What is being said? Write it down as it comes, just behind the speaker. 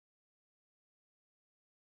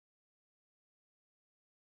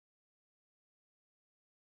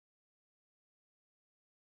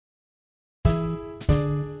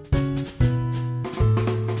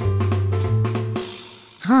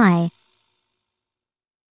Hi.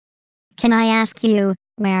 Can I ask you,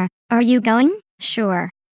 where are you going? Sure.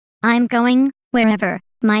 I'm going wherever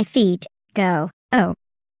my feet go. Oh.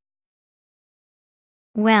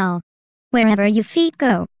 Well, wherever your feet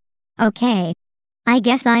go. Okay. I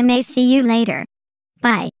guess I may see you later.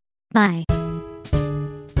 Bye. Bye.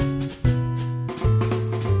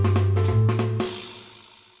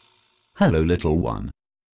 Hello, little one.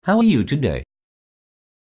 How are you today?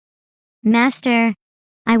 Master,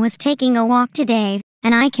 I was taking a walk today,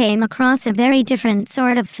 and I came across a very different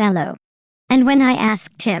sort of fellow. And when I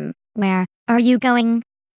asked him, where are you going?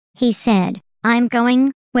 He said, I'm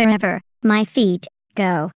going wherever my feet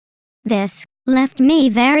go. This left me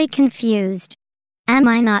very confused. Am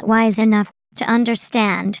I not wise enough to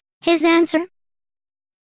understand his answer?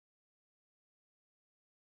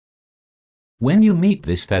 When you meet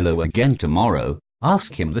this fellow again tomorrow,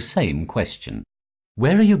 ask him the same question.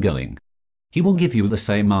 Where are you going? He will give you the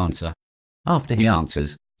same answer. After he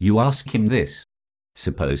answers, you ask him this.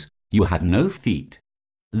 Suppose you have no feet.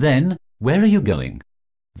 Then, where are you going?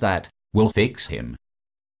 That will fix him.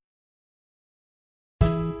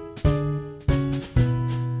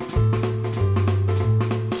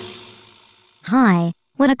 Hi,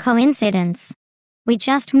 what a coincidence. We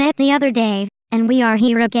just met the other day, and we are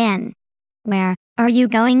here again. Where are you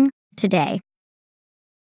going today?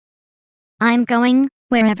 I'm going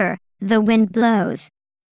wherever the wind blows.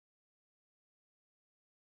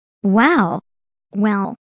 Wow.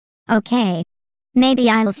 Well, okay. Maybe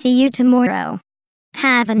I'll see you tomorrow.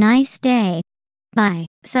 Have a nice day. Bye.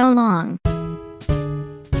 So long.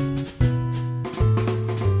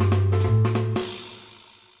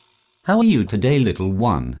 How are you today, little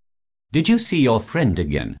one? Did you see your friend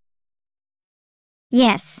again?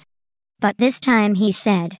 Yes. But this time he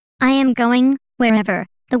said, I am going wherever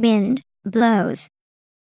the wind blows.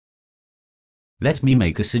 Let me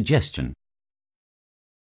make a suggestion.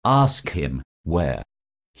 Ask him where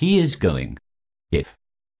he is going, if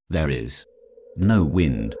there is no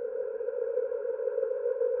wind.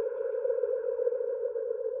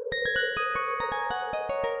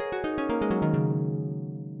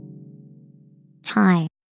 Hi.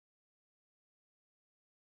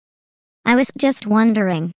 I was just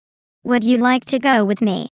wondering, would you like to go with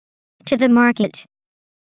me to the market?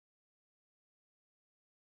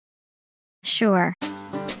 Sure.